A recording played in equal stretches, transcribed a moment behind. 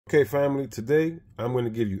Okay, family, today I'm going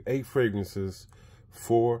to give you 8 fragrances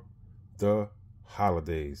for the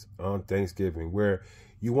holidays on Thanksgiving, where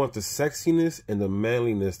you want the sexiness and the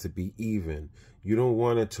manliness to be even. You don't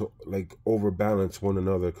want it to like overbalance one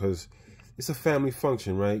another because it's a family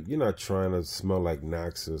function, right? You're not trying to smell like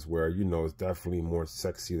Naxos, where you know it's definitely more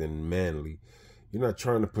sexy than manly. You're not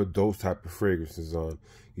trying to put those type of fragrances on.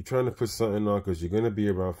 You're trying to put something on because you're going to be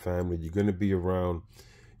around family. You're going to be around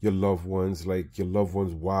your loved ones, like your loved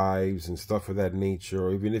ones' wives and stuff of that nature.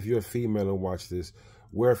 Or even if you're a female and watch this,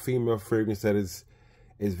 wear a female fragrance that is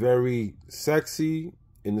very sexy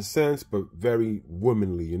in a sense, but very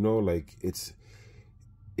womanly, you know? Like it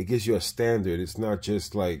gives you a standard. It's not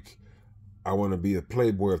just like, I want to be a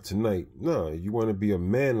playboy of tonight. No, you want to be a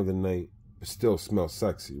man of the night, but still smell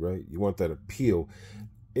sexy, right? You want that appeal.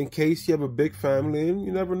 In case you have a big family, and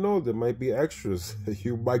you never know, there might be extras.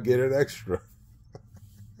 You might get an extra.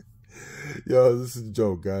 Yo, this is a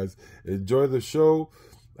joke, guys. Enjoy the show.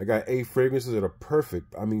 I got 8 fragrances that are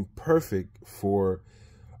perfect. I mean, perfect for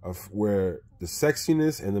where the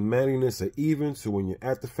sexiness and the manliness are even. So when you're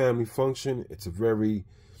at the family function, it's a very,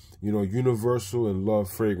 you know, universal and love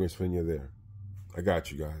fragrance when you're there. I got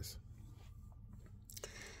you guys.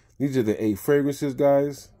 These are the 8 fragrances,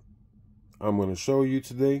 guys, I'm going to show you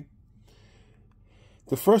today.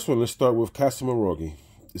 The first one, let's start with Casamoroghi.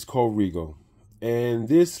 It's called Rigo. And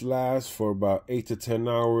this lasts for about 8 to 10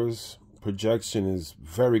 hours. Projection is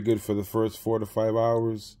very good for the first 4 to 5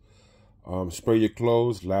 hours. Spray your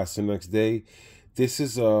clothes, lasts the next day. This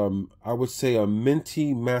is, I would say, a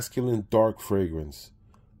minty, masculine, dark fragrance.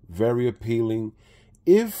 Very appealing.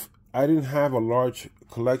 If I didn't have a large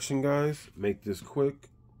collection, guys, make this quick.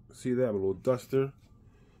 See that? A little duster.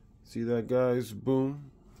 See that, guys? Boom.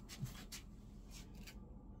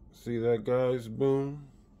 See that, guys? Boom.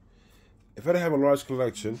 If I didn't have a large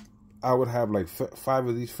collection, I would have like 5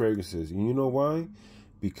 of these fragrances. And you know why?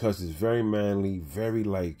 Because it's very manly, very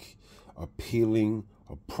like appealing,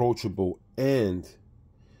 approachable, and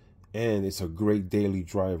it's a great daily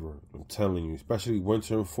driver. I'm telling you, especially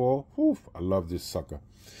winter and fall. Whew, I love this sucker.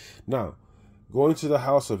 Now, going to the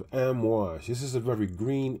house of Amouage. This is a very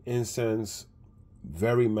green incense,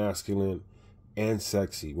 very masculine and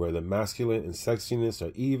sexy, where the masculine and sexiness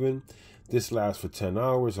are even. This lasts for 10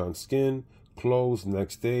 hours on skin, clothes,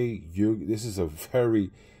 next day. This is a very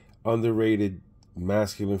underrated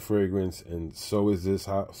masculine fragrance, and so is this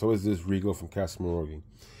Rigo from Casamoroghi.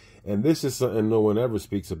 And this is something no one ever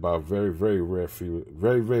speaks about. Very, very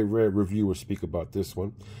rare reviewers speak about this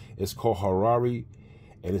one. It's called Harari,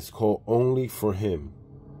 and it's called Only for Him.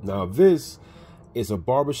 Now, this is a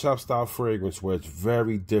barbershop style fragrance where it's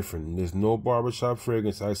very different. There's no barbershop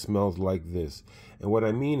fragrance I smelled like this. And what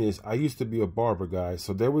I mean is, I used to be a barber, guy,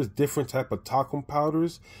 so there was different type of talcum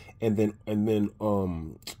powders, and then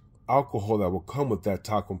alcohol that would come with that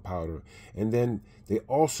talcum powder. And then they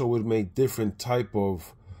also would make different type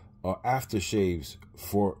of aftershaves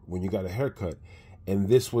for when you got a haircut. And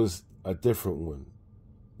this was a different one.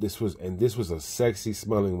 This was a sexy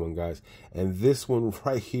smelling one, guys. And this one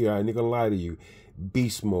right here, I ain't gonna lie to you,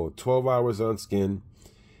 beast mode, 12 hours on skin.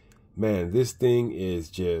 Man, this thing is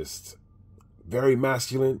just very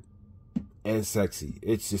masculine and sexy.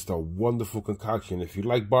 It's just a wonderful concoction. If you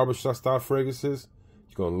like barbershop style fragrances,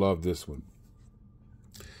 you're gonna love this one.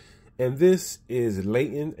 And this is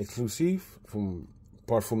Leighton Exclusive from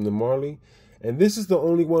Parfum de Marly. And this is the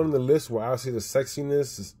only one on the list where I say the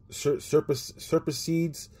sexiness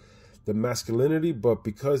supersedes the masculinity, but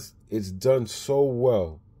because it's done so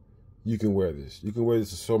well, you can wear this. You can wear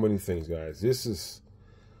this to so many things, guys. This is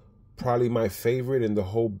probably my favorite in the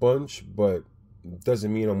whole bunch, but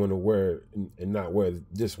doesn't mean I'm going to wear it and not wear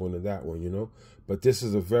this one or that one, you know? But this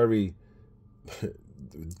is a very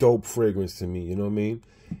dope fragrance to me, you know what I mean?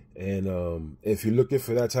 And if you're looking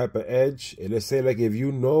for that type of edge, and let's say like if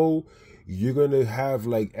you know you're going to have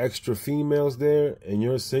like extra females there and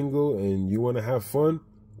you're single and you want to have fun,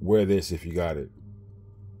 wear this if you got it.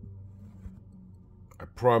 I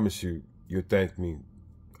promise you, you'll thank me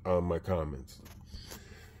on my comments.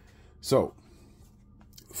 So,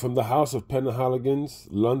 from the house of Penhaligon's,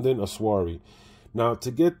 London Aswari. Now, to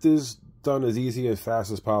get this done as easy and fast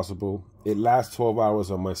as possible, it lasts 12 hours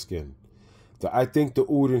on my skin. I think the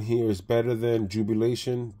oud in here is better than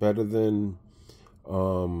Jubilation, better than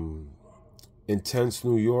Intense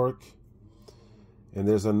New York. And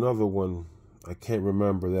there's another one, I can't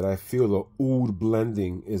remember, that I feel the oud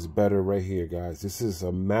blending is better right here, guys. This is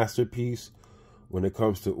a masterpiece when it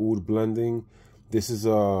comes to oud blending. This is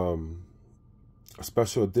a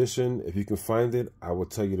special edition. If you can find it, I will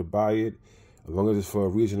tell you to buy it. As long as it's for a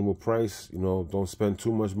reasonable price, you know, don't spend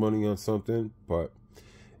too much money on something. But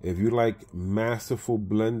If you like masterful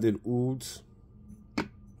blended ouds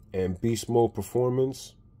and beast mode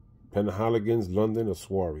performance, Penhaligon's London or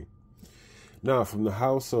Soiree. Now, from the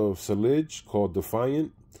house of Salage called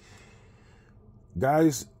Defiant.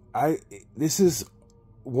 Guys, this is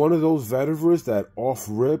one of those vetivers that off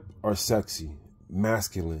rip are sexy,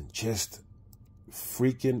 masculine, just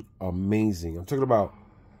freaking amazing. I'm talking about,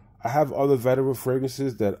 I have other vetiver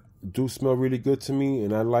fragrances that do smell really good to me,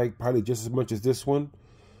 and I like probably just as much as this one.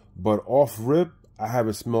 But off rip, I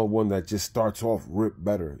haven't smelled one that just starts off rip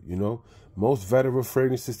better, you know? Most vetiver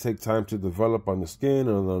fragrances take time to develop on the skin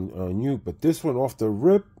and on you, but this one off the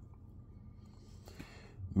rip,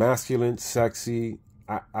 masculine, sexy.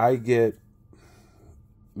 I get,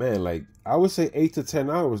 man, like, I would say 8 to 10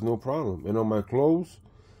 hours, no problem. And on my clothes,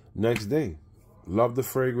 next day. Love the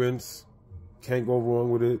fragrance. Can't go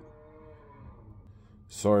wrong with it.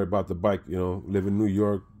 Sorry about the bike, you know, live in New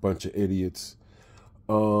York, bunch of idiots.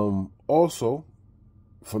 Also,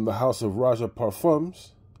 from the house of Raja Parfums,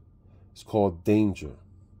 it's called Danger.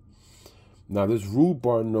 Now, this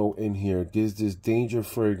rhubarb note in here gives this Danger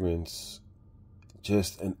fragrance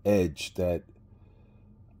just an edge that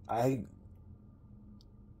I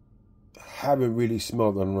haven't really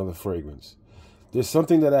smelled on another fragrance. There's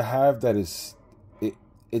something that I have that is,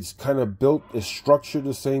 it's kind of built, it's structured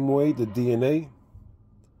the same way, the DNA.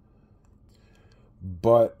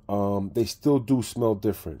 But they still do smell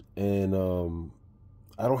different. And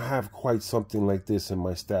I don't have quite something like this in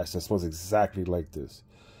my stash that smells exactly like this.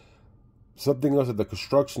 Something else that the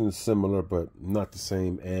construction is similar, but not the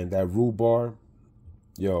same. And that rhubarb,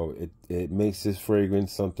 yo, it makes this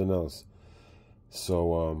fragrance something else.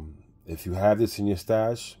 So if you have this in your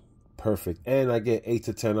stash, perfect. And I get 8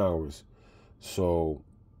 to 10 hours. So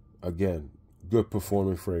again, good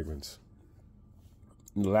performing fragrance.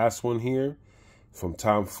 And the last one here, from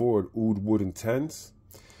Tom Ford, Oud Wood Intense.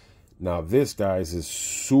 Now this, guys, is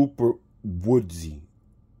super woodsy.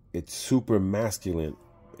 It's super masculine.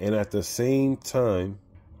 And at the same time,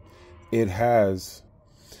 it has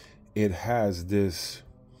this,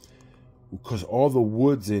 because all the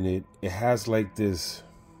woods in it, it has like this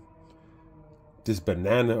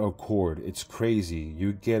banana accord. It's crazy.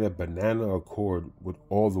 You get a banana accord with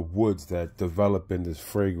all the woods that develop in this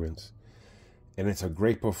fragrance. And it's a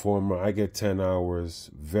great performer. I get 10 hours.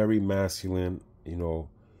 Very masculine. You know,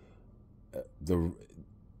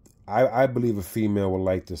 I believe a female will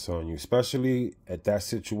like this on you, especially at that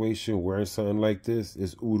situation wearing something like this.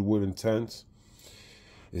 This Oud Wood Intense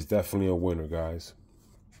is definitely a winner, guys.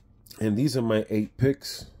 And these are my 8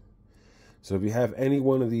 picks. So if you have any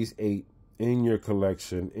one of these 8 in your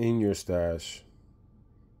collection, in your stash,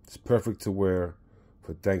 it's perfect to wear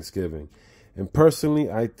for Thanksgiving. And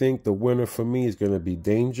personally, I think the winner for me is going to be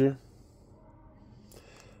Danger.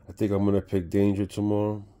 I think I'm going to pick Danger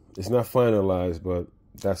tomorrow. It's not finalized, but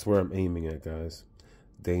that's where I'm aiming at, guys.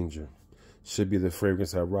 Danger. Should be the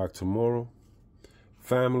fragrance I rock tomorrow.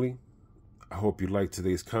 Family, I hope you liked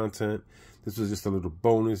today's content. This was just a little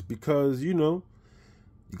bonus because, you know,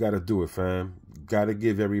 you got to do it, fam. You got to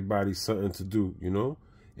give everybody something to do, you know.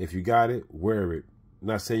 If you got it, wear it.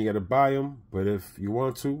 Not saying you got to buy them, but if you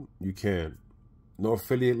want to, you can. No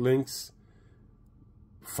affiliate links.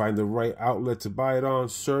 Find the right outlet to buy it on.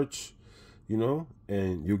 Search, you know,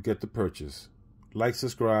 and you'll get the purchase. Like,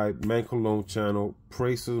 subscribe, Man Cologne channel.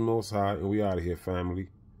 Praise to the Most High, and we out of here, family.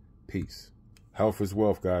 Peace. Health is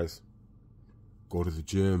wealth, guys. Go to the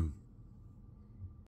gym.